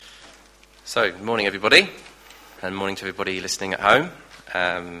So, good morning everybody, and morning to everybody listening at home.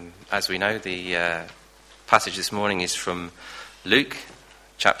 As we know, the passage this morning is from Luke,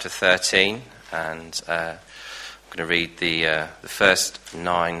 chapter 13, and I'm going to read the first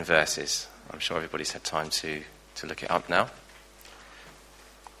 9 verses. I'm sure everybody's had time to look it up now.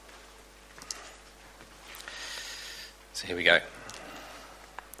 So here we go.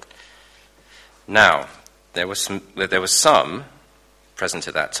 Now, there was some present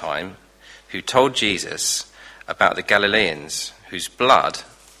at that time who told Jesus about the Galileans whose blood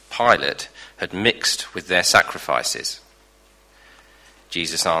Pilate had mixed with their sacrifices.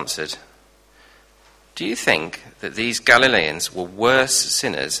 Jesus answered, "Do you think that these Galileans were worse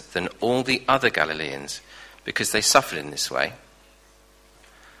sinners than all the other Galileans because they suffered in this way?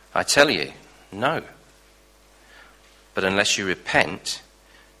 I tell you, no. But unless you repent,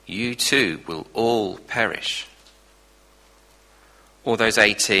 you too will all perish. All those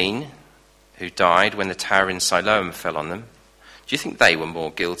 18 who died when the tower in Siloam fell on them, do you think they were more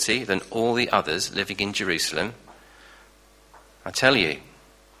guilty than all the others living in Jerusalem? I tell you,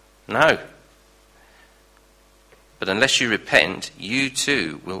 no. But unless you repent, you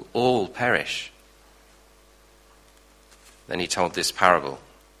too will all perish." Then he told this parable.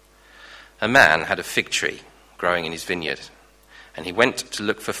 A man had a fig tree growing in his vineyard, and he went to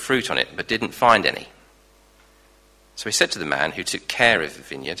look for fruit on it, but didn't find any. So he said to the man who took care of the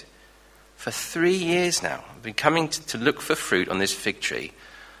vineyard, "For 3 years now, I've been coming to look for fruit on this fig tree.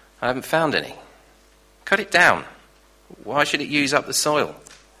 I haven't found any. Cut it down. Why should it use up the soil?"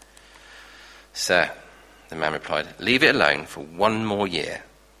 "Sir," the man replied, "leave it alone for 1 more year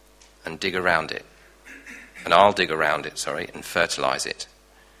and dig around it. And I'll dig around it, and fertilize it.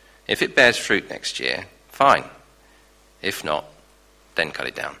 If it bears fruit next year, fine. If not, then cut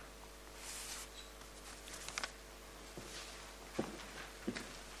it down."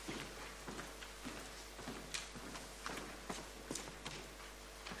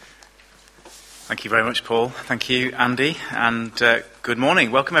 Thank you very much, Paul. Thank you, Andy, and good morning.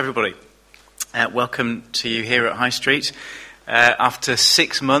 Welcome, everybody. Welcome to you here at High Street. After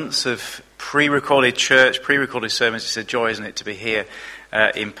 6 months of pre-recorded church, pre-recorded sermons, it's a joy, isn't it, to be here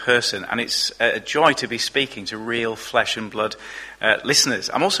in person. And it's a joy to be speaking to real flesh and blood listeners.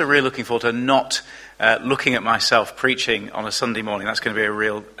 I'm also really looking forward to not looking at myself preaching on a Sunday morning. That's going to be a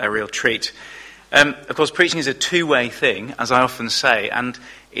real treat. Of course, preaching is a two-way thing, as I often say, and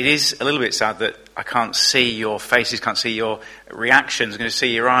it is a little bit sad that I can't see your faces, can't see your reactions, I'm going to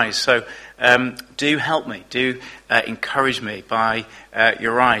see your eyes. So do help me, do encourage me by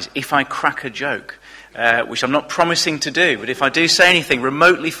your eyes. If I crack a joke, which I'm not promising to do, but if I do say anything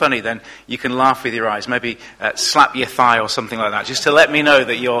remotely funny, then you can laugh with your eyes, maybe slap your thigh or something like that, just to let me know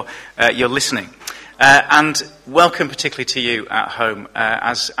that you're listening. And welcome particularly to you at home.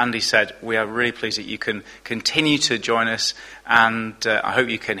 As Andy said, we are really pleased that you can continue to join us, and I hope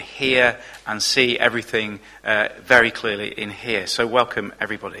you can hear and see everything very clearly in here. So welcome,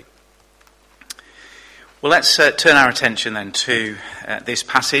 everybody. Well, let's turn our attention then to this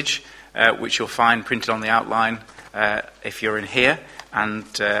passage, which you'll find printed on the outline if you're in here, and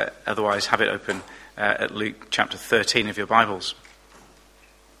otherwise have it open at Luke chapter 13 of your Bibles.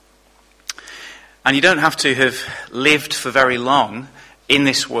 And you don't have to have lived for very long in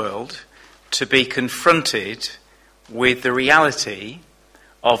this world to be confronted with the reality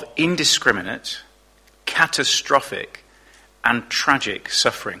of indiscriminate, catastrophic, and tragic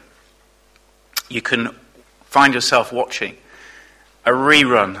suffering. You can find yourself watching a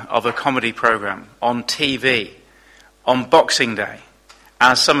rerun of a comedy program on TV on Boxing Day,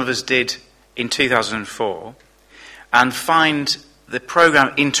 as some of us did in 2004, and find the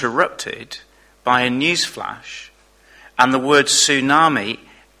program interrupted by a news flash, and the word tsunami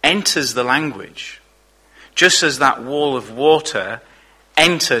enters the language, just as that wall of water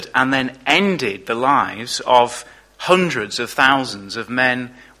entered and then ended the lives of hundreds of thousands of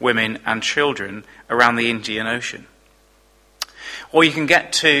men, women and children around the Indian Ocean. Or you can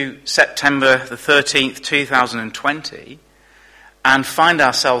get to September the 13th, 2020, and find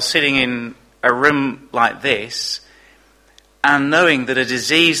ourselves sitting in a room like this, and knowing that a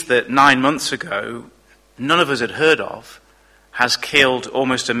disease that 9 months ago none of us had heard of has killed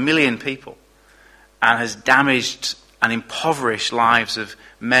almost 1 million people and has damaged and impoverished lives of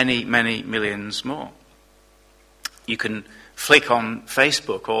many, many millions more. You can flick on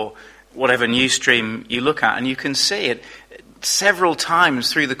Facebook or whatever news stream you look at, and you can see it several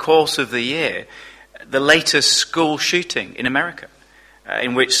times through the course of the year. The latest school shooting in America,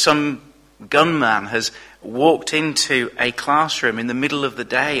 in which some gunman has walked into a classroom in the middle of the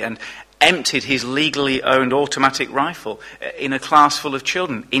day and emptied his legally owned automatic rifle in a class full of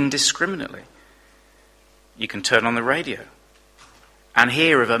children indiscriminately. You can turn on the radio and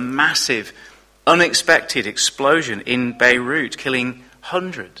hear of a massive, unexpected explosion in Beirut, killing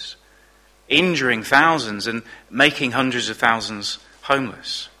hundreds, injuring thousands, and making hundreds of thousands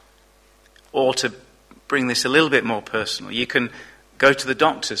homeless. Or to bring this a little bit more personal, you can go to the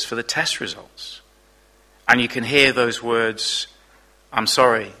doctors for the test results, and you can hear those words, "I'm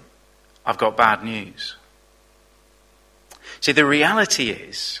sorry, I've got bad news." See, the reality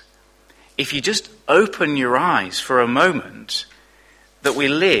is, if you just open your eyes for a moment, that we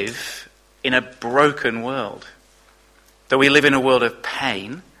live in a broken world, that we live in a world of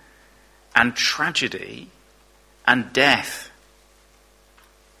pain and tragedy and death.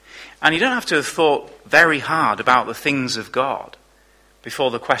 And you don't have to have thought very hard about the things of God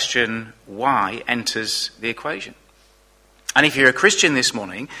before the question why enters the equation. And if you're a Christian this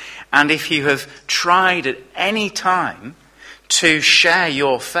morning, and if you have tried at any time to share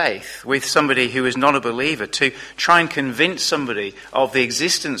your faith with somebody who is not a believer, to try and convince somebody of the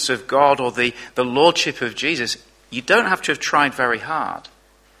existence of God or the lordship of Jesus, you don't have to have tried very hard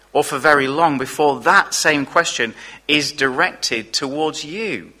or for very long before that same question is directed towards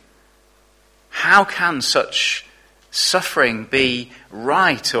you. How can such suffering be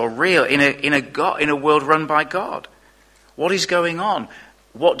right or real in a world run by God? What is going on?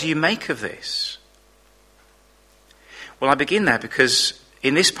 What do you make of this? Well, I begin there because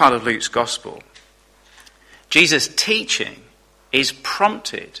in this part of Luke's Gospel, Jesus' teaching is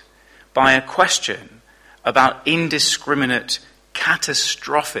prompted by a question about indiscriminate,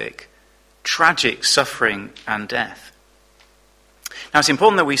 catastrophic, tragic suffering and death. Now, it's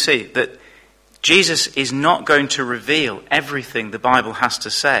important that we see that Jesus is not going to reveal everything the Bible has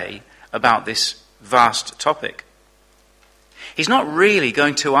to say about this vast topic. He's not really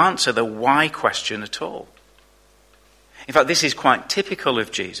going to answer the why question at all. In fact, this is quite typical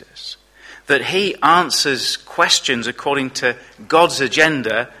of Jesus, that he answers questions according to God's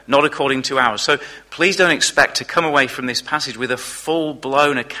agenda, not according to ours. So please don't expect to come away from this passage with a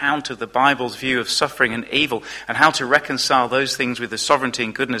full-blown account of the Bible's view of suffering and evil and how to reconcile those things with the sovereignty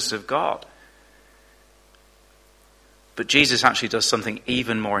and goodness of God. But Jesus actually does something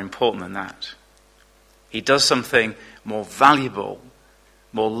even more important than that. He does something more valuable,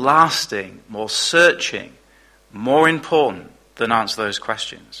 more lasting, more searching, more important than answer those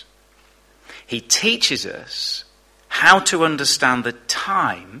questions. He teaches us how to understand the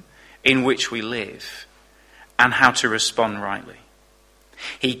time in which we live and how to respond rightly.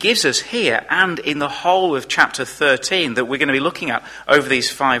 He gives us here and in the whole of chapter 13 that we're going to be looking at over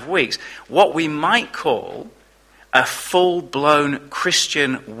these 5 weeks, what we might call a full-blown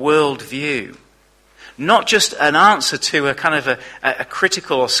Christian worldview. Not just an answer to a kind of a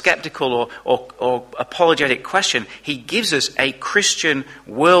critical or skeptical or apologetic question. He gives us a Christian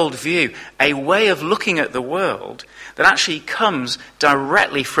worldview, a way of looking at the world that actually comes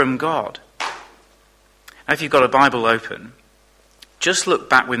directly from God. Now, if you've got a Bible open, just look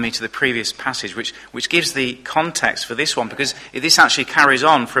back with me to the previous passage, which gives the context for this one, because this actually carries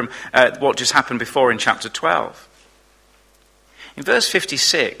on from what just happened before in chapter 12. In verse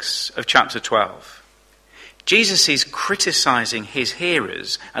 56 of chapter 12, Jesus is criticizing his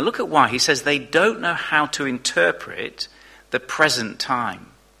hearers, and look at why. He says they don't know how to interpret the present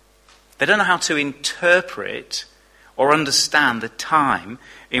time. They don't know how to interpret or understand the time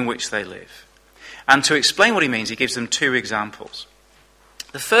in which they live. And to explain what he means, he gives them 2 examples.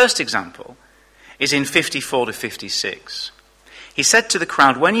 The first example is in 54 to 56. He said to the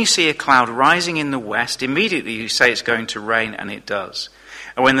crowd, "When you see a cloud rising in the west, immediately you say it's going to rain, and it does.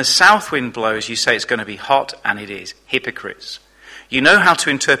 And when the south wind blows, you say it's going to be hot, and it is. Hypocrites. You know how to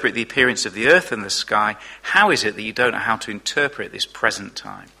interpret the appearance of the earth and the sky. How is it that you don't know how to interpret this present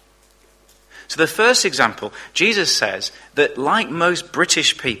time?" So the first example, Jesus says that like most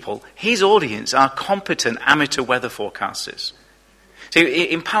British people, his audience are competent amateur weather forecasters. See,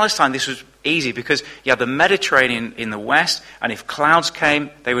 in Palestine, this was easy because you had the Mediterranean in the west, and if clouds came,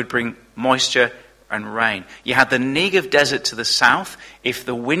 they would bring moisture and rain. You had the Negev desert to the south. If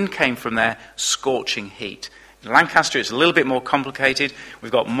the wind came from there, scorching heat. In Lancaster, it's a little bit more complicated.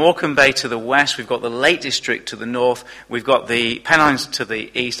 We've got Morecambe Bay to the west. We've got the Lake District to the north. We've got the Pennines to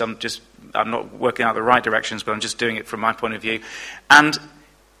the east. I'm not working out the right directions, but I'm just doing it from my point of view. And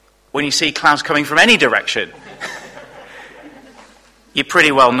when you see clouds coming from any direction, you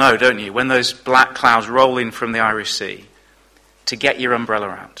pretty well know, don't you, when those black clouds roll in from the Irish Sea, to get your umbrella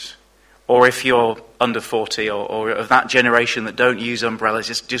out. Or if you're under 40 or of that generation that don't use umbrellas,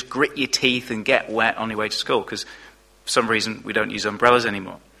 just grit your teeth and get wet on your way to school, because for some reason we don't use umbrellas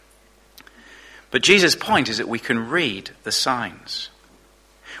anymore. But Jesus' point is that we can read the signs.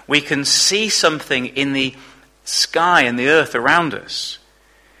 We can see something in the sky and the earth around us.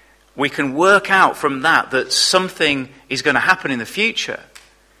 We can work out from that something is going to happen in the future,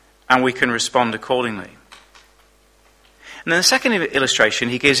 and we can respond accordingly. And then the second illustration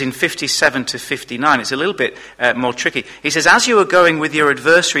he gives in 57 to 59. It's a little bit more tricky. He says, as you are going with your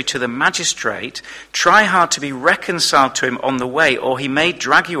adversary to the magistrate, try hard to be reconciled to him on the way, or he may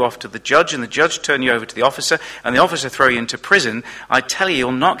drag you off to the judge, and the judge turn you over to the officer, and the officer throw you into prison. I tell you,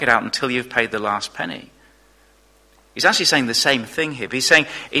 you'll not get out until you've paid the last penny. He's actually saying the same thing here. He's saying,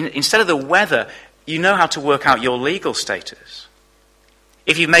 instead of the weather, you know how to work out your legal status.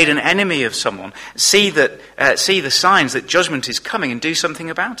 If you've made an enemy of someone, see the signs that judgment is coming and do something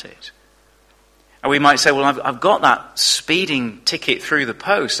about it. And we might say, well, I've got that speeding ticket through the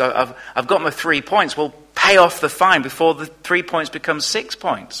post. I've got my 3 points. Well, pay off the fine before the 3 points become 6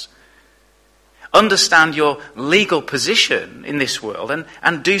 points. Understand your legal position in this world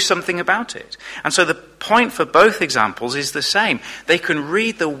and do something about it. And so the point for both examples is the same. They can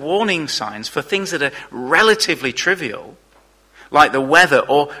read the warning signs for things that are relatively trivial, like the weather,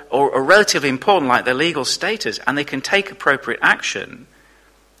 or relatively important, like their legal status, and they can take appropriate action.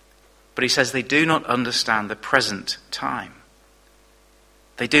 But he says they do not understand the present time.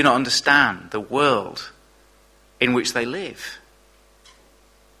 They do not understand the world in which they live.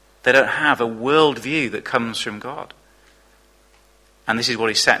 They don't have a world view that comes from God. And this is what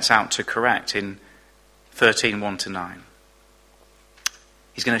he sets out to correct in 13:1-9.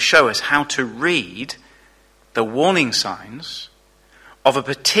 He's going to show us how to read the warning signs of a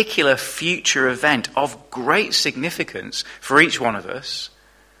particular future event of great significance for each one of us,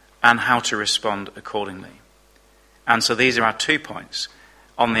 and how to respond accordingly. And so these are our 2 points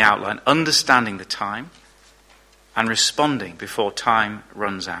on the outline: understanding the time and responding before time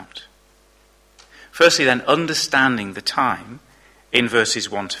runs out. Firstly then, understanding the time in verses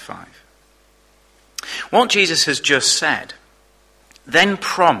 1-5. What Jesus has just said then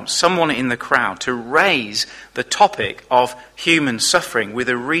prompts someone in the crowd to raise the topic of human suffering with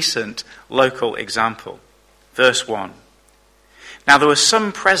a recent local example. Verse 1. Now there were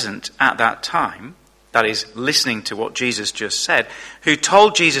some present at that time, that is, listening to what Jesus just said, who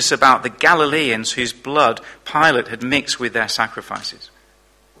told Jesus about the Galileans whose blood Pilate had mixed with their sacrifices.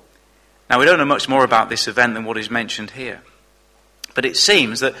 Now we don't know much more about this event than what is mentioned here. But it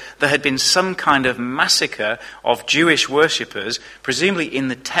seems that there had been some kind of massacre of Jewish worshippers, presumably in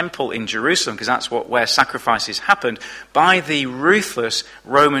the temple in Jerusalem, because that's where sacrifices happened, by the ruthless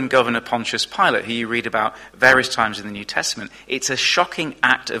Roman governor Pontius Pilate, who you read about various times in the New Testament. It's a shocking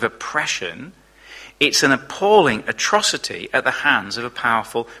act of oppression. It's an appalling atrocity at the hands of a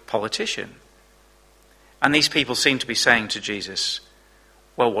powerful politician. And these people seem to be saying to Jesus,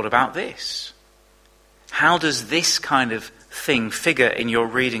 well, what about this? How does this kind of thing figure in your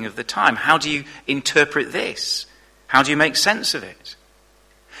reading of the time? How do you interpret this? How do you make sense of it?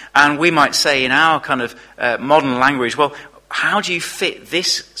 And we might say in our kind of modern language, well, how do you fit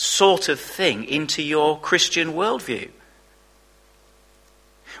this sort of thing into your Christian worldview?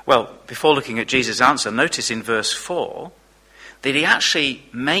 Well, before looking at Jesus' answer, notice in verse 4 that he actually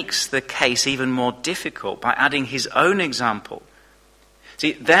makes the case even more difficult by adding his own example.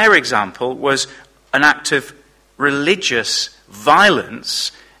 See, their example was an act of religious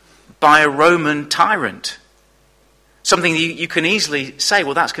violence by a Roman tyrant. Something you can easily say,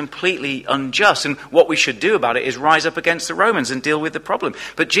 well, that's completely unjust, and what we should do about it is rise up against the Romans and deal with the problem.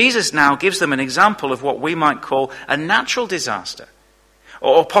 But Jesus now gives them an example of what we might call a natural disaster,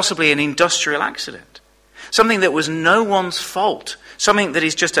 or possibly an industrial accident. Something that was no one's fault, something that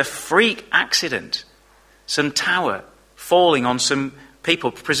is just a freak accident. Some tower falling on some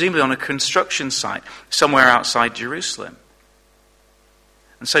people, presumably on a construction site somewhere outside Jerusalem.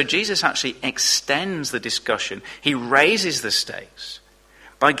 And so Jesus actually extends the discussion. He raises the stakes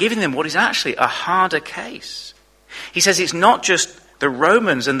by giving them what is actually a harder case. He says it's not just the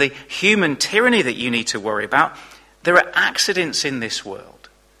Romans and the human tyranny that you need to worry about. There are accidents in this world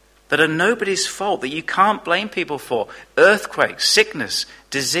that are nobody's fault, that you can't blame people for. Earthquakes, sickness,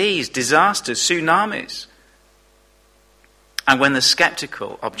 disease, disasters, tsunamis. And when the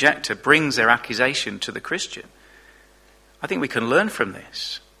skeptical objector brings their accusation to the Christian, I think we can learn from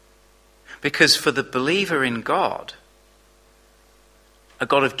this. Because for the believer in God, a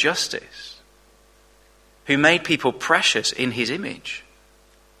God of justice, who made people precious in his image,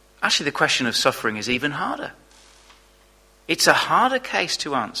 actually the question of suffering is even harder. It's a harder case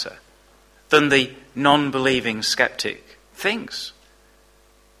to answer than the non-believing skeptic thinks.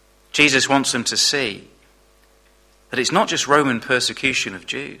 Jesus wants them to see that it's not just Roman persecution of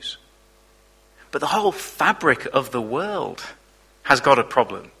Jews, But the whole fabric of the world has got a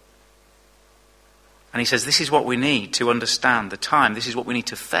problem. And he says, this is what we need to understand the time. This is what we need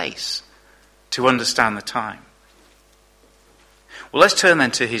to face to understand the time. Well, let's turn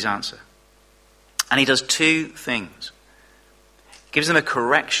then to his answer. And he does two things. He gives them a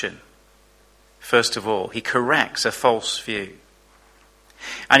correction, first of all. He corrects a false view.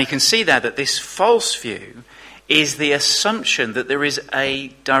 And you can see there that this false view is the assumption that there is a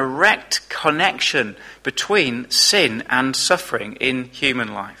direct connection between sin and suffering in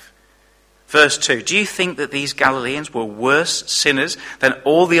human life. Verse 2, do you think that these Galileans were worse sinners than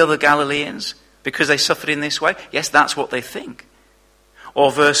all the other Galileans because they suffered in this way? Yes, that's what they think.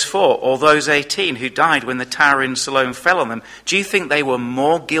 Or verse 4, or those 18 who died when the tower in Siloam fell on them, do you think they were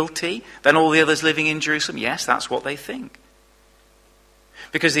more guilty than all the others living in Jerusalem? Yes, that's what they think.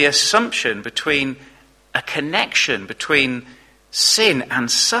 Because the assumption between a connection between sin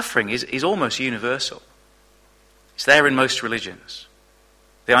and suffering is almost universal. It's there in most religions.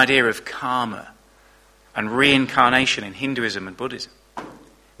 The idea of karma and reincarnation in Hinduism and Buddhism.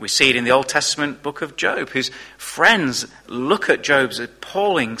 We see it in the Old Testament book of Job, whose friends look at Job's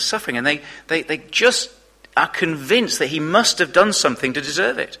appalling suffering and they just are convinced that he must have done something to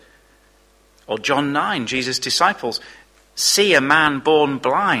deserve it. Or John 9, Jesus' disciples see a man born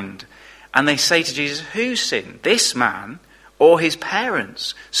blind and they say to Jesus, who sinned, this man or his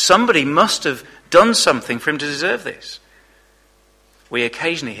parents? Somebody must have done something for him to deserve this. We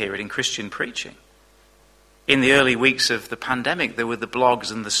occasionally hear it in Christian preaching. In the early weeks of the pandemic, there were the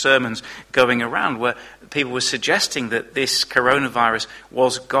blogs and the sermons going around where people were suggesting that this coronavirus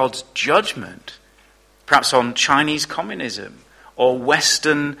was God's judgment, perhaps on Chinese communism or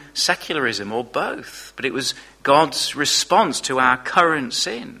Western secularism or both. But it was God's response to our current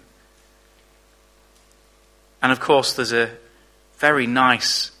sin. And of course, there's a very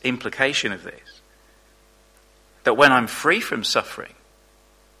nice implication of this. That when I'm free from suffering,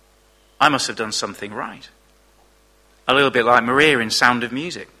 I must have done something right. A little bit like Maria in Sound of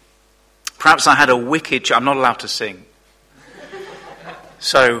Music. Perhaps I had a wicked... I'm not allowed to sing.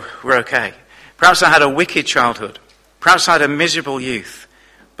 So we're okay. Perhaps I had a wicked childhood. Perhaps I had a miserable youth.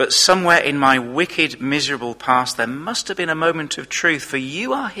 But somewhere in my wicked, miserable past, there must have been a moment of truth. For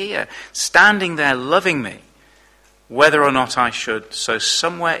you are here, standing there, loving me, whether or not I should. So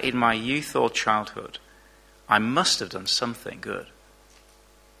somewhere in my youth or childhood, I must have done something good.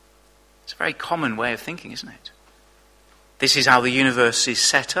 It's a very common way of thinking, isn't it? This is how the universe is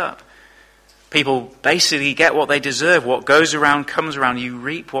set up. People basically get what they deserve. What goes around comes around. You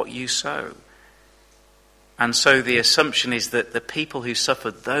reap what you sow. And so the assumption is that the people who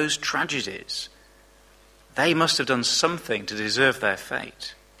suffered those tragedies, they must have done something to deserve their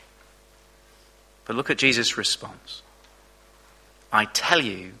fate. But look at Jesus' response. I tell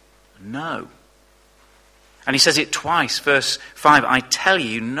you, no. And he says it twice, verse 5, I tell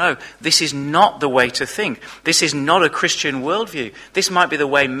you, no, this is not the way to think. This is not a Christian worldview. This might be the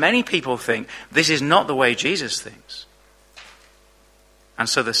way many people think. This is not the way Jesus thinks. And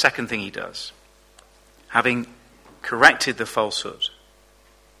so the second thing he does, having corrected the falsehood,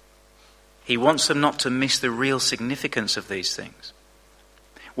 he wants them not to miss the real significance of these things,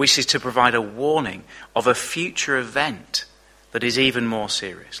 which is to provide a warning of a future event that is even more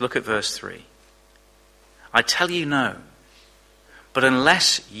serious. Look at verse 3. I tell you no, but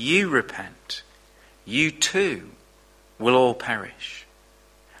unless you repent, you too will all perish.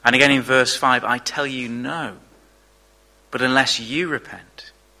 And again in verse 5, I tell you no, but unless you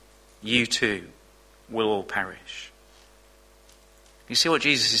repent, you too will all perish. You see what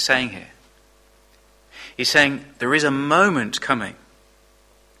Jesus is saying here? He's saying there is a moment coming,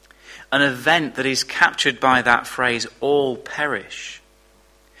 an event that is captured by that phrase, all perish,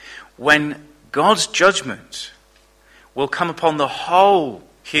 when God's judgment will come upon the whole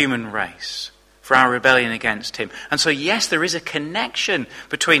human race for our rebellion against him. And so yes, there is a connection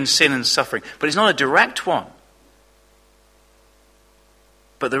between sin and suffering, but it's not a direct one.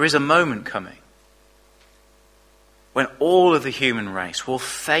 But there is a moment coming when all of the human race will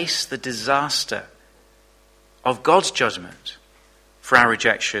face the disaster of God's judgment for our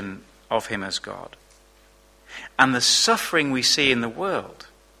rejection of him as God. And the suffering we see in the world,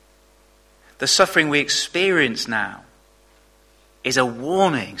 the suffering we experience now, is a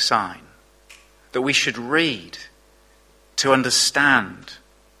warning sign that we should read to understand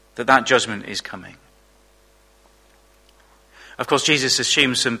that that judgment is coming. Of course, Jesus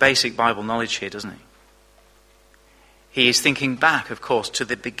assumes some basic Bible knowledge here, doesn't he? He is thinking back, of course, to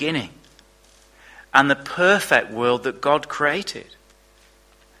the beginning and the perfect world that God created.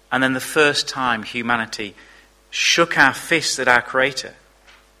 And then the first time humanity shook our fists at our Creator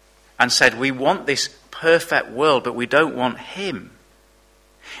and said, we want this perfect world, but we don't want him.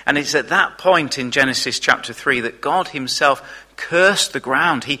 And it's at that point in Genesis chapter 3 that God himself cursed the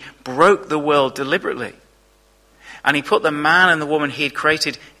ground. He broke the world deliberately. And he put the man and the woman he had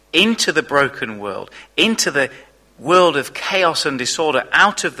created into the broken world, into the world of chaos and disorder,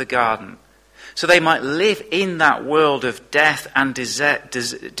 out of the garden, so they might live in that world of death and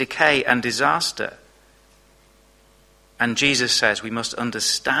decay and disaster. And Jesus says we must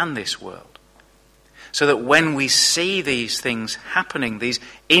understand this world, so that when we see these things happening, these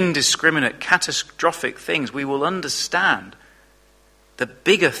indiscriminate, catastrophic things, we will understand the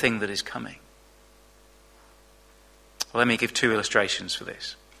bigger thing that is coming. Well, let me give 2 illustrations for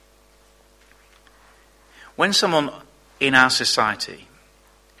this. When someone in our society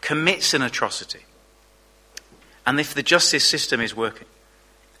commits an atrocity, and if the justice system is working,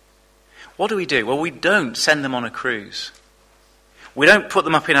 what do? Well, we don't send them on a cruise. We don't put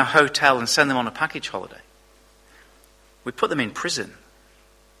them up in a hotel and send them on a package holiday. We put them in prison.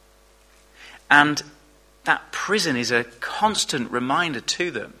 And that prison is a constant reminder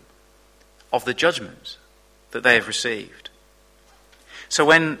to them of the judgment that they have received. So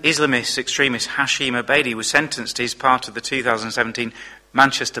when Islamist extremist Hashim Abedi was sentenced to his part of the 2017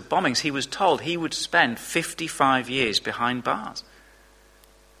 Manchester bombings, he was told he would spend 55 years behind bars.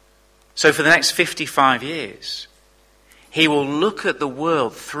 So for the next 55 years, he will look at the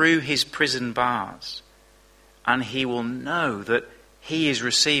world through his prison bars, and he will know that he is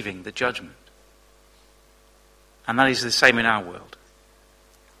receiving the judgment. And that is the same in our world.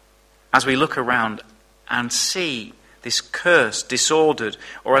 As we look around and see this cursed, disordered,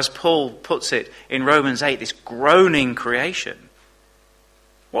 or as Paul puts it in Romans 8, this groaning creation,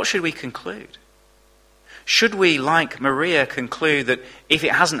 what should we conclude? Should we, like Maria, conclude that if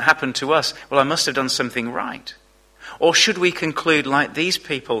it hasn't happened to us, well, I must have done something right? Or should we conclude, like these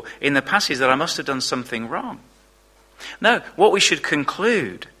people in the passage, that I must have done something wrong? No, what we should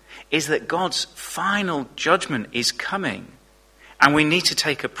conclude is that God's final judgment is coming, and we need to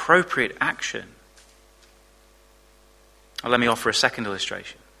take appropriate action. Well, let me offer a second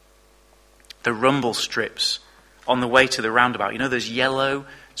illustration. The rumble strips on the way to the roundabout. You know those yellow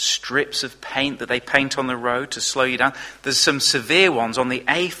strips of paint that they paint on the road to slow you down? There's some severe ones on the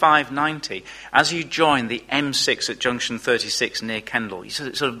A590 as you join the M6 at junction 36 near Kendal. You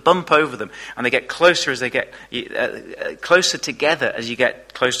sort of bump over them, and they get closer as they get closer together as you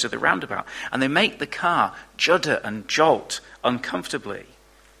get close to the roundabout. And they make the car judder and jolt uncomfortably.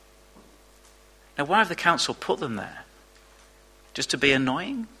 Now, why have the council put them there? Just to be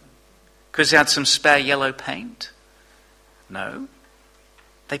annoying? Because they had some spare yellow paint? No.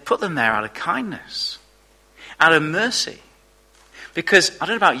 They put them there out of kindness, out of mercy. Because, I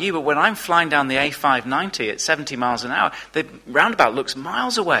don't know about you, but when I'm flying down the A590 at 70 miles an hour, the roundabout looks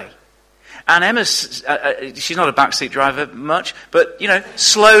miles away. And Emma's, she's not a backseat driver much, but,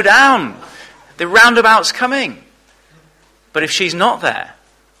 slow down. The roundabout's coming. But if she's not there,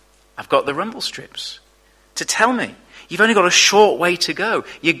 I've got the rumble strips to tell me, you've only got a short way to go.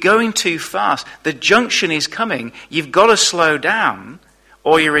 You're going too fast. The junction is coming. You've got to slow down,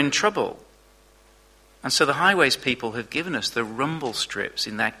 or you're in trouble. And so the highways people have given us the rumble strips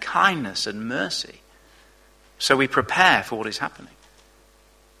in their kindness and mercy. So we prepare for what is happening.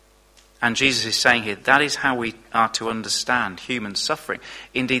 And Jesus is saying here, that is how we are to understand human suffering.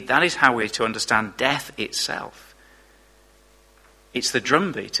 Indeed, that is how we are to understand death itself. It's the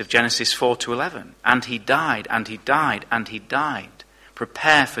drumbeat of Genesis 4-11. And he died, and he died, and he died.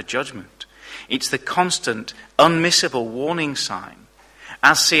 Prepare for judgment. It's the constant, unmissable warning sign.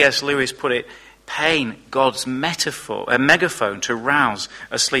 As C.S. Lewis put it, pain, God's metaphor, a megaphone to rouse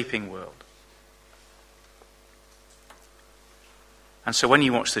a sleeping world. And so when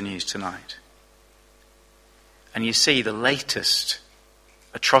you watch the news tonight, and you see the latest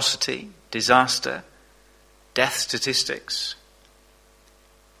atrocity, disaster, death statistics,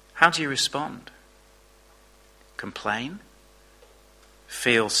 how do you respond? Complain?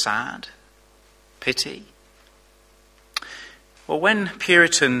 Feel sad? Pity? Well, when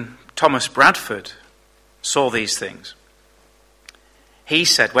Puritan Thomas Bradford saw these things, he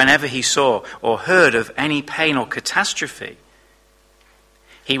said whenever he saw or heard of any pain or catastrophe,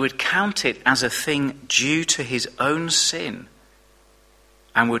 he would count it as a thing due to his own sin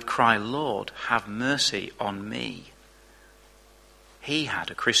and would cry, Lord, have mercy on me. He had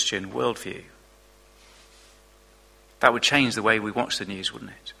a Christian worldview. That would change the way we watch the news,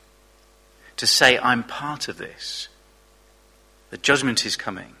 wouldn't it? To say, I'm part of this. The judgment is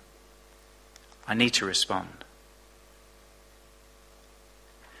coming. I need to respond.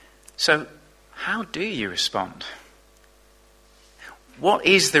 So, how do you respond? what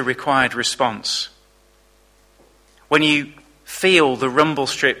is the required response? When you feel the rumble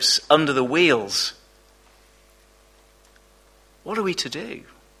strips under the wheels, what are we to do?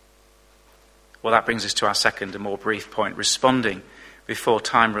 Well, that brings us to our second and more brief point, responding before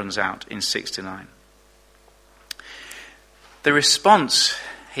time runs out in 6 to 9. The response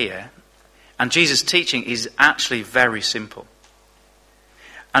here, and Jesus' teaching, is actually very simple.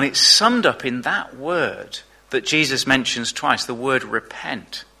 And it's summed up in that word that Jesus mentions twice, the word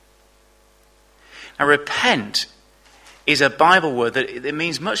repent. Now, repent is a Bible word that it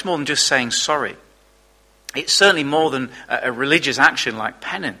means much more than just saying sorry. It's certainly more than a religious action like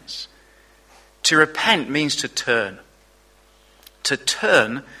penance. To repent means to turn. To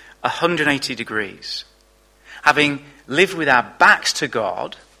turn 180 degrees. Having lived with our backs to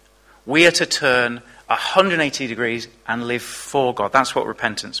God, we are to turn 180 degrees and live for God. That's what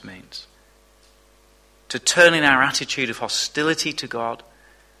repentance means. To turn in our attitude of hostility to God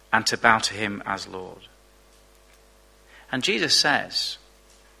and to bow to him as Lord. And Jesus says,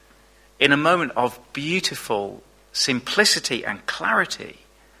 in a moment of beautiful simplicity and clarity,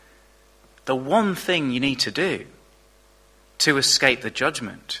 the one thing you need to do to escape the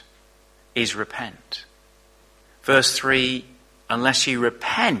judgment is repent. Verse 3, unless you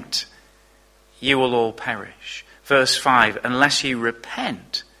repent, you will all perish. Verse 5, unless you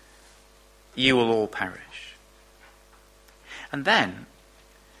repent, you will all perish. And then,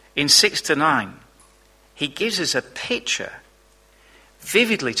 in 6 to 9, he gives us a picture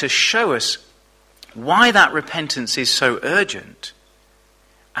vividly to show us why that repentance is so urgent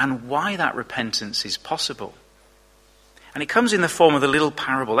and why that repentance is possible. And it comes in the form of the little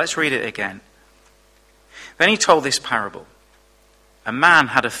parable. Let's read it again. Then he told this parable. A man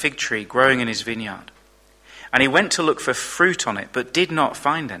had a fig tree growing in his vineyard, and he went to look for fruit on it, but did not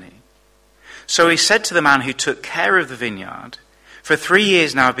find any. So he said to the man who took care of the vineyard, for 3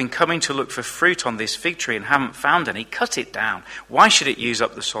 years now I've been coming to look for fruit on this fig tree and haven't found any. Cut it down. Why should it use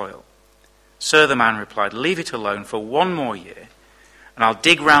up the soil? Sir, the man replied, leave it alone for 1 more year, and I'll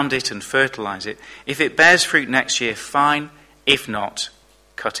dig round it and fertilize it. If it bears fruit next year, fine. If not,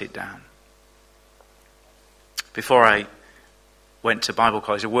 cut it down. Before I went to Bible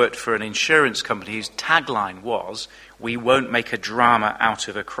college, I worked for an insurance company whose tagline was, we won't make a drama out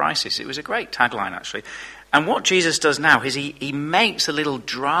of a crisis. It was a great tagline, actually. And what Jesus does now is he makes a little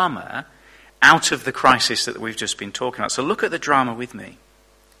drama out of the crisis that we've just been talking about. So look at the drama with me.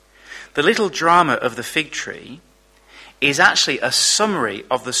 The little drama of the fig tree is actually a summary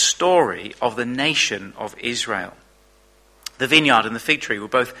of the story of the nation of Israel. The vineyard and the fig tree were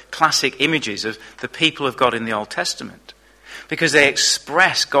both classic images of the people of God in the Old Testament, because they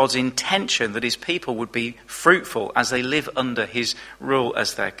express God's intention that his people would be fruitful as they live under his rule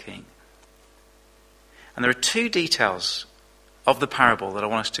as their king. And there are 2 details of the parable that I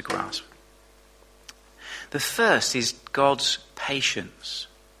want us to grasp. The first is God's patience.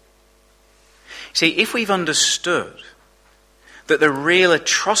 See, if we've understood that the real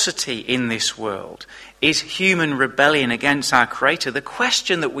atrocity in this world is human rebellion against our Creator, the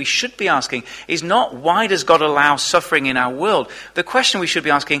question that we should be asking is not why does God allow suffering in our world? The question we should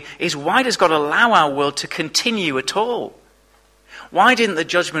be asking is why does God allow our world to continue at all? Why didn't the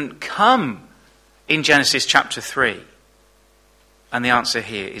judgment come in Genesis chapter 3? And the answer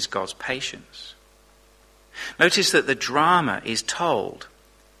here is God's patience. Notice that the drama is told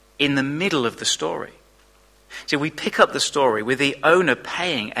in the middle of the story. See, we pick up the story with the owner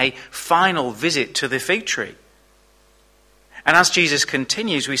paying a final visit to the fig tree. And as Jesus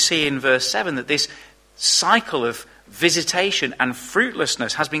continues, we see in verse 7 that this cycle of visitation and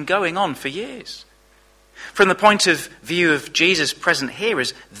fruitlessness has been going on for years. From the point of view of Jesus' present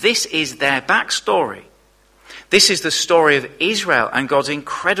hearers, this is their backstory. This is the story of Israel and God's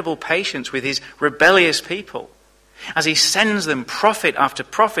incredible patience with his rebellious people, as he sends them prophet after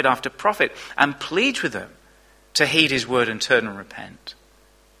prophet after prophet and pleads with them to heed his word and turn and repent.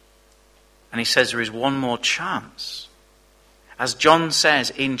 And he says there is one more chance. As John says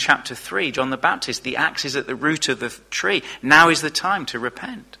in chapter 3, John the Baptist, the axe is at the root of the tree. Now is the time to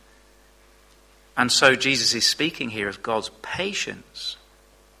repent. And so Jesus is speaking here of God's patience.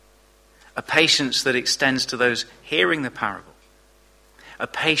 A patience that extends to those hearing the parable. A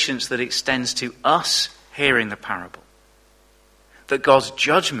patience that extends to us hearing the parable. That God's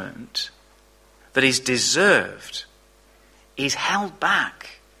judgment that is deserved is held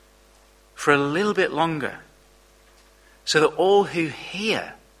back for a little bit longer, so that all who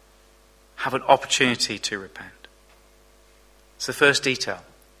hear have an opportunity to repent. It's the first detail,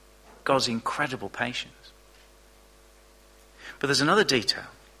 God's incredible patience. But there's another detail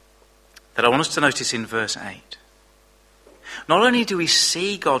that I want us to notice in verse 8. Not only do we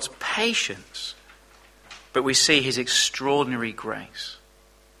see God's patience, but we see his extraordinary grace.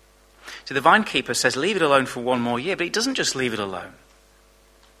 So the vinekeeper says, leave it alone for one more year, but he doesn't just leave it alone.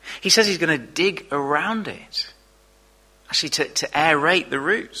 He says he's going to dig around it, actually to aerate the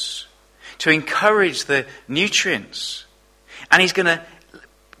roots, to encourage the nutrients. And he's going to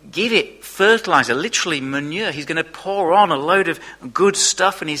give it fertilizer, literally manure. He's going to pour on a load of good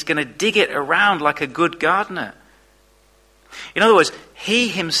stuff and he's going to dig it around like a good gardener. In other words, he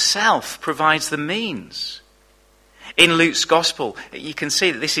himself provides the means. In Luke's gospel, you can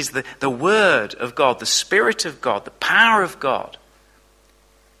see that this is the word of God, the Spirit of God, the power of God,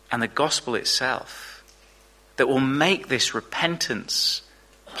 and the gospel itself that will make this repentance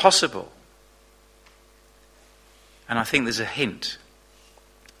possible. And I think there's a hint,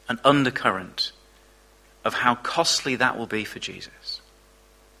 an undercurrent of how costly that will be for Jesus.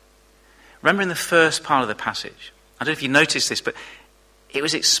 Remember in the first part of the passage, I don't know if you noticed this, but it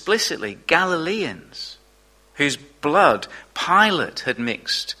was explicitly Galileans whose blood Pilate had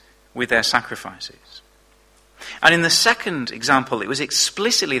mixed with their sacrifices. And in the second example, it was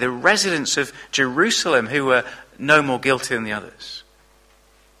explicitly the residents of Jerusalem who were no more guilty than the others.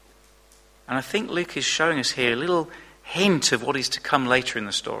 And I think Luke is showing us here a little hint of what is to come later in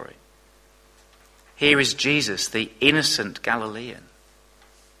the story. Here is Jesus, the innocent Galilean,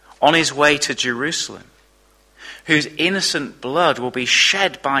 on his way to Jerusalem, whose innocent blood will be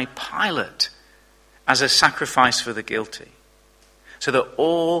shed by Pilate as a sacrifice for the guilty, so that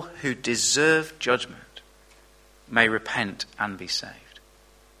all who deserve judgment may repent and be saved.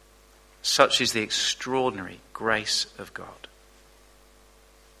 Such is the extraordinary grace of God.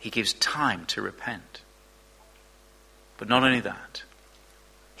 He gives time to repent. But not only that,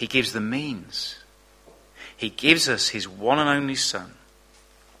 he gives the means. He gives us his one and only Son,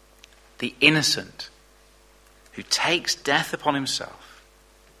 the innocent, who takes death upon himself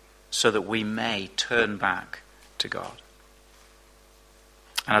so that we may turn back to God.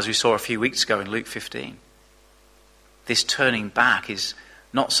 And as we saw a few weeks ago in Luke 15, this turning back is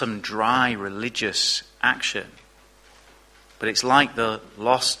not some dry religious action, but it's like the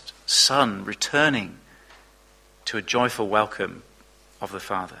lost son returning to a joyful welcome of the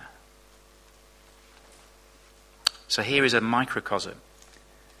Father. So here is a microcosm,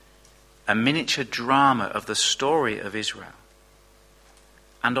 a miniature drama of the story of Israel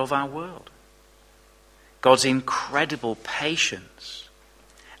and of our world. God's incredible patience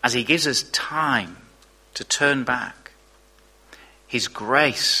as he gives us time to turn back. His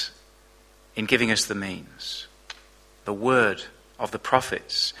grace in giving us the means, the word of the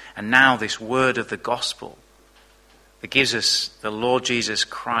prophets, and now this word of the gospel that gives us the Lord Jesus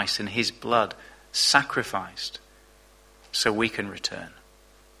Christ and his blood sacrificed so we can return.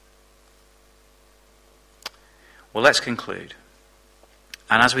 Well, let's conclude.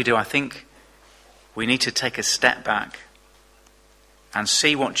 And as we do, I think we need to take a step back and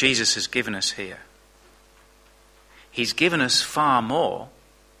see what Jesus has given us here. He's given us far more,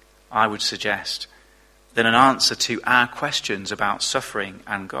 I would suggest, than an answer to our questions about suffering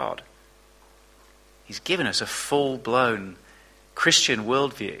and God. He's given us a full-blown Christian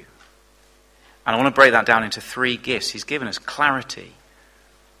worldview. And I want to break that down into 3 gifts. He's given us clarity,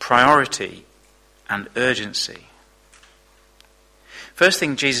 priority, and urgency. First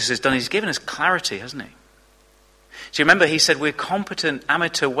thing Jesus has done, he's given us clarity, hasn't he? So you remember he said we're competent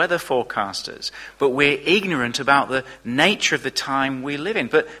amateur weather forecasters, but we're ignorant about the nature of the time we live in.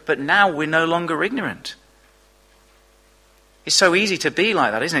 But now we're no longer ignorant. It's so easy to be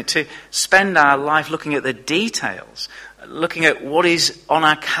like that, isn't it? To spend our life looking at the details, looking at what is on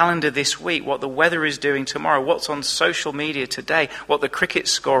our calendar this week, what the weather is doing tomorrow, what's on social media today, what the cricket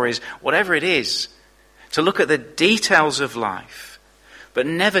score is, whatever it is. To look at the details of life, but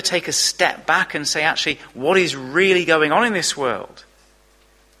never take a step back and say, actually, what is really going on in this world?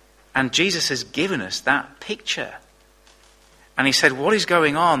 And Jesus has given us that picture. And he said, what is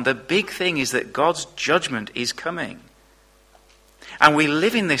going on? The big thing is that God's judgment is coming. And we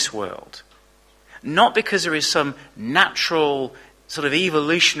live in this world, not because there is some natural sort of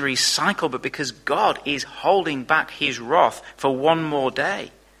evolutionary cycle, but because God is holding back his wrath for one more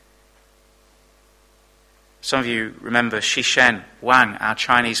day. Some of you remember Shishen Wang, our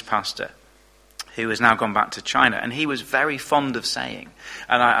Chinese pastor, who has now gone back to China, and he was very fond of saying,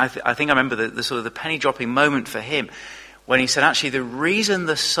 and I think I remember the sort of the penny dropping moment for him when he said, actually, the reason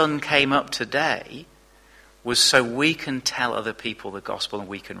the sun came up today was so we can tell other people the gospel and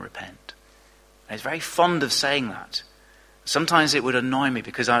we can repent. And he's very fond of saying that. Sometimes it would annoy me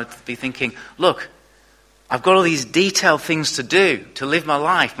because I'd be thinking, look, I've got all these detailed things to do, to live my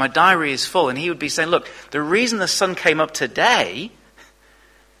life. My diary is full. And he would be saying, look, the reason the sun came up today,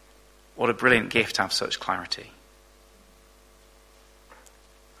 what a brilliant gift to have such clarity.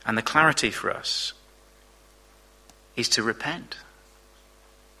 And the clarity for us is to repent.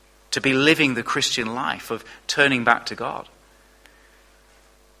 To be living the Christian life of turning back to God.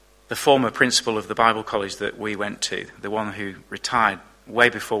 The former principal of the Bible college that we went to, the one who retired way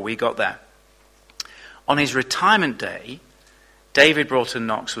before we got there, on his retirement day, David Broughton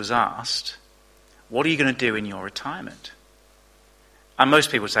Knox was asked, what are you going to do in your retirement? And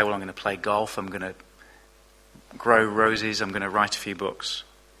most people say, well, I'm going to play golf, I'm going to grow roses, I'm going to write a few books.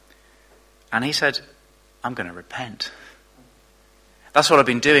 And he said, I'm going to repent. That's what I've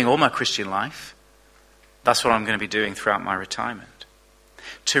been doing all my Christian life. That's what I'm going to be doing throughout my retirement.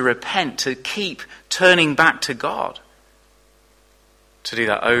 To repent, to keep turning back to God. To do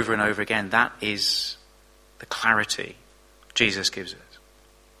that over and over again, that is the clarity Jesus gives us.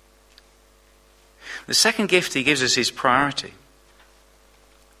 The second gift he gives us is priority.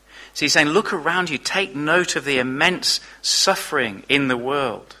 So he's saying, look around you, take note of the immense suffering in the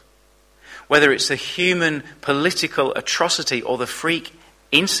world. Whether it's the human political atrocity or the freak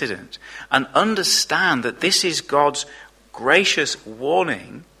incident, and understand that this is God's gracious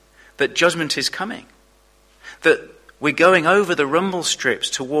warning that judgment is coming. That we're going over the rumble strips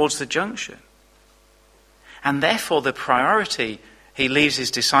towards the junction. And therefore the priority he leaves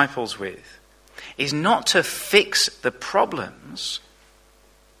his disciples with is not to fix the problems,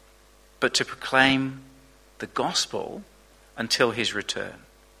 but to proclaim the gospel until his return.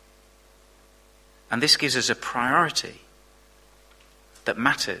 And this gives us a priority that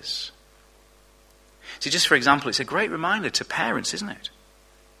matters. See, just for example, it's a great reminder to parents, isn't it?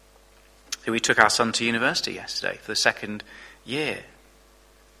 So we took our son to university yesterday for the second year.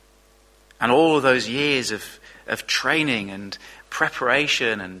 And all of those years of training and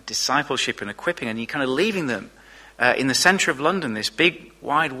preparation and discipleship and equipping, and you're kind of leaving them in the centre of London, this big,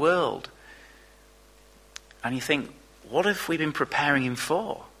 wide world. And you think, what have we been preparing him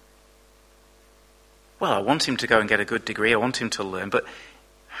for? Well, I want him to go and get a good degree, I want him to learn, but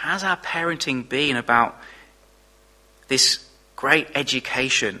has our parenting been about this great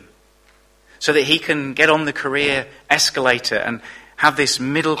education so that he can get on the career escalator and have this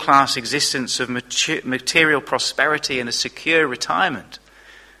middle-class existence of material prosperity and a secure retirement?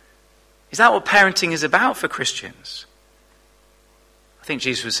 Is that what parenting is about for Christians? I think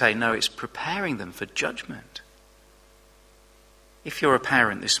Jesus would say, no, it's preparing them for judgment. If you're a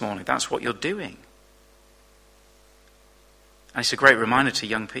parent this morning, that's what you're doing. And it's a great reminder to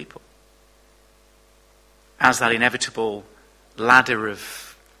young people. As that inevitable ladder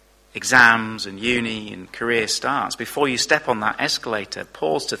of exams and uni and career starts, before you step on that escalator,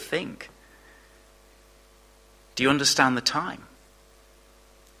 pause to think. Do you understand the time?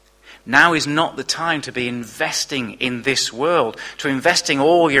 Now is not the time to be investing in this world, to investing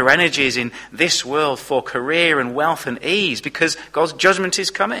all your energies in this world for career and wealth and ease, because God's judgment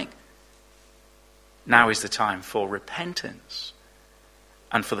is coming. Now is the time for repentance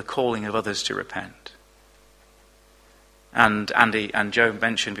and for the calling of others to repent. And Andy and Joe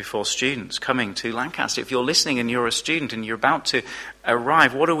mentioned before students coming to Lancaster. If you're listening and you're a student and you're about to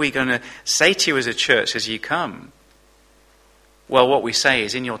arrive, what are we going to say to you as a church as you come? Well, what we say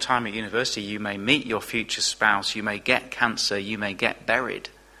is, in your time at university, you may meet your future spouse, you may get cancer, you may get buried.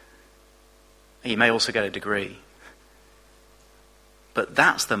 You may also get a degree. But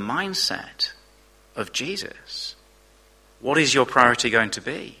that's the mindset of Jesus. What is your priority going to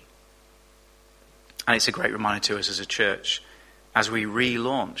be? And it's a great reminder to us as a church as we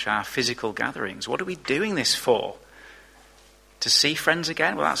relaunch our physical gatherings. What are we doing this for? To see friends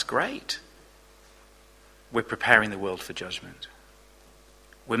again? Well, that's great. We're preparing the world for judgment.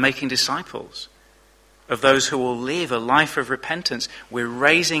 We're making disciples of those who will live a life of repentance. We're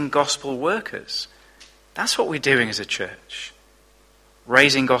raising gospel workers. That's what we're doing as a church.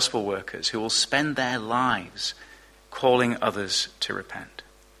 Raising gospel workers who will spend their lives calling others to repent.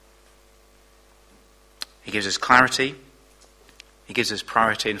 He gives us clarity. He gives us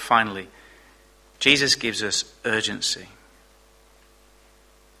priority. And finally, Jesus gives us urgency.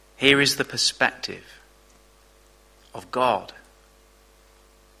 Here is the perspective of God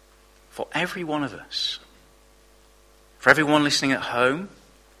for every one of us. For everyone listening at home.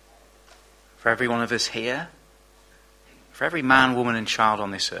 For every one of us here. For every man, woman and child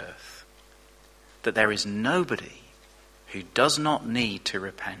on this earth. That there is nobody who does not need to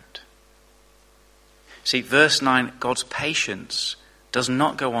repent. See, verse 9, God's patience does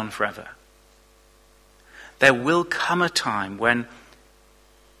not go on forever. There will come a time when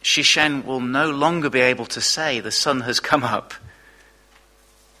Shushan will no longer be able to say the sun has come up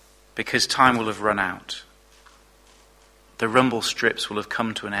because time will have run out. The rumble strips will have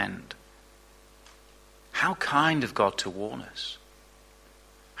come to an end. How kind of God to warn us.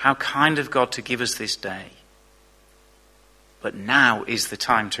 How kind of God to give us this day. But now is the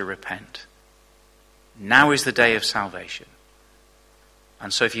time to repent. Now is the day of salvation.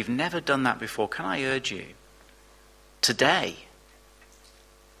 And so if you've never done that before, can I urge you today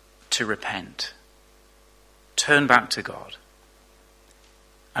to repent. Turn back to God.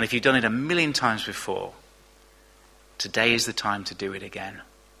 And if you've done it a million times before, today is the time to do it again.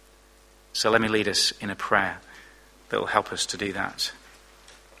 So let me lead us in a prayer that will help us to do that.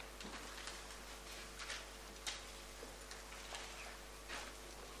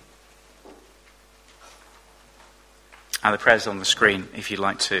 And the prayer's on the screen if you'd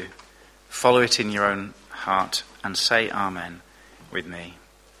like to follow it in your own heart and say Amen with me.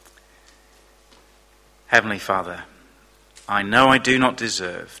 Heavenly Father, I know I do not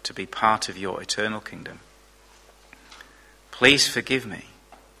deserve to be part of your eternal kingdom. Please forgive me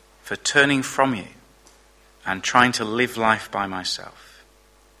for turning from you and trying to live life by myself.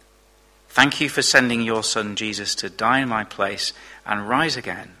 Thank you for sending your Son Jesus to die in my place and rise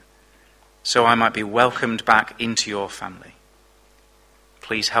again, so I might be welcomed back into your family.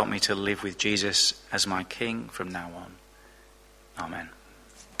 Please help me to live with Jesus as my King from now on. Amen.